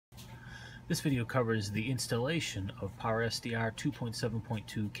This video covers the installation of PowerSDR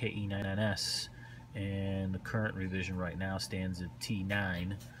 2.7.2 ke9ns, and the current revision right now stands at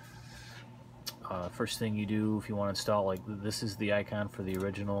T9. First thing you do if you want to install, like this is the icon for the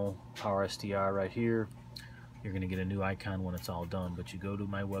original PowerSDR right here. You're going to get a new icon when it's all done, but you go to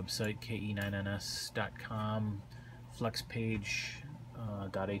my website ke9ns.com,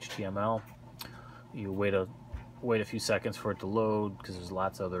 flexpage.html. You wait a few seconds for it to load because there's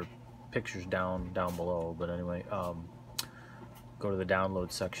lots of other pictures down below, but anyway, go to the download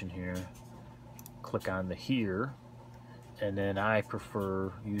section here, click on the here, and then I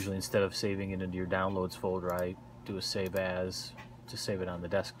prefer, usually instead of saving it into your downloads folder, I do a save as to save it on the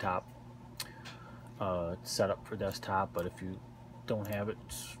desktop. It's set up for desktop, but if you don't have it,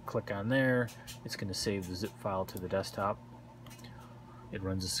 click on there. It's going to save the zip file to the desktop. It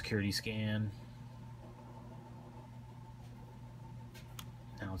runs a security scan.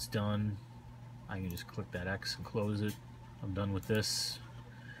 Now it's done. I can just click that X and close it. I'm done with this.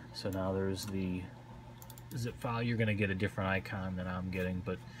 So now there's the zip file. You're going to get a different icon than I'm getting,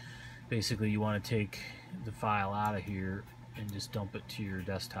 but basically you want to take the file out of here and just dump it to your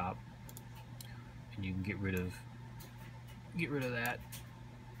desktop, and you can get rid of that.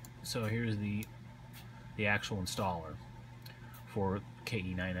 So here's the actual installer for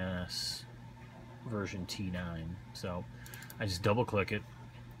ke9ns version T9. So I just double click it,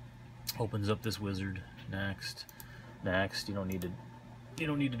 opens up this wizard. Next. You don't need to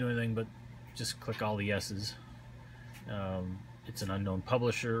do anything but just click all the yeses. It's an unknown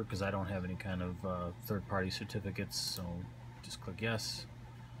publisher because I don't have any kind of third-party certificates, so just click yes.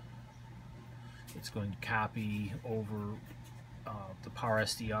 It's going to copy over the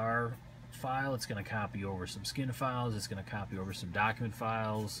PowerSDR file. It's going to copy over some skin files. It's going to copy over some document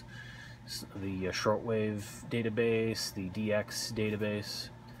files, the shortwave database, the DX database,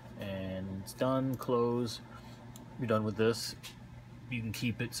 and it's done. Close. You're done with this. You can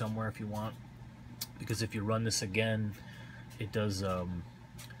keep it somewhere if you want, because if you run this again, it does a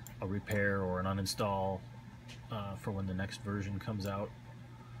repair or an uninstall for when the next version comes out.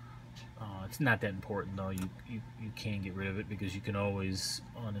 It's not that important though. You can get rid of it because you can always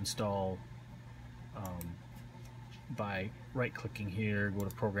uninstall by right-clicking here, go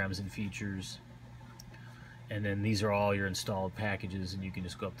to Programs and Features, and then these are all your installed packages, and you can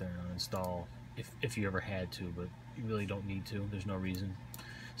just go up there and uninstall if you ever had to, but you really don't need to. There's no reason.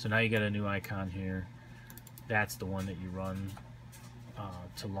 So now you got a new icon here. That's the one that you run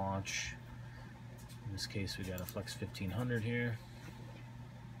to launch. In this case, we got a Flex 1500 here.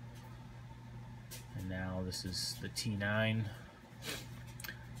 And now this is the T9.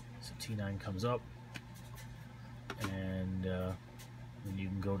 So T9 comes up, and then you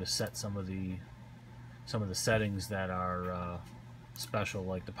can go to set some of the settings that are special,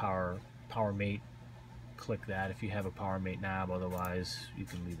 like the power mate. Click that if you have a power mate knob, otherwise you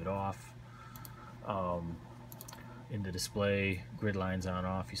can leave it off. In the display, grid lines on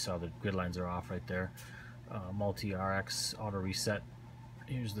off. You saw the grid lines are off right there. Multi RX auto reset.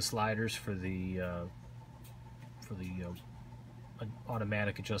 Here's the sliders for the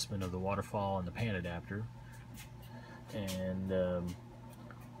automatic adjustment of the waterfall and the pan adapter, and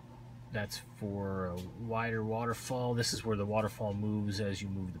that's for a wider waterfall. This is where the waterfall moves as you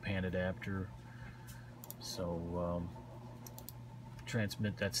move the pan adapter. So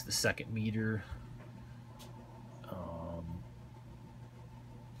transmit, that's the second meter.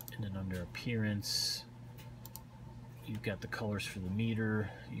 And then under appearance, you've got the colors for the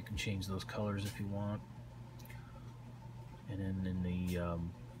meter. You can change those colors if you want. And then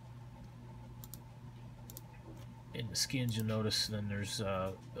in the skins, you'll notice then there's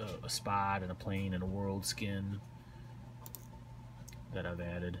a spot and a plane and a world skin that I've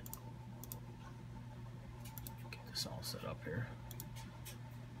added. Get this all set up here.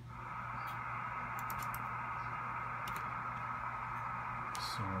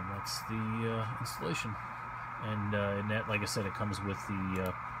 So that's the installation, and that, like I said, it comes with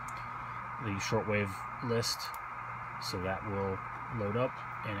the shortwave list, so that will load up,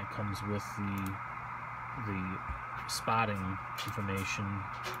 and it comes with the spotting information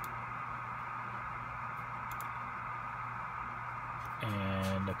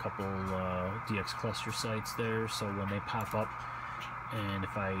and a couple DX cluster sites there, so when they pop up, and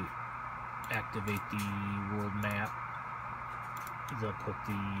if I activate the world map, they'll put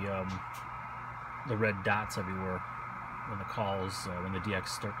the red dots everywhere when the calls, when the DX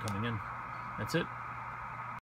start coming in. That's it.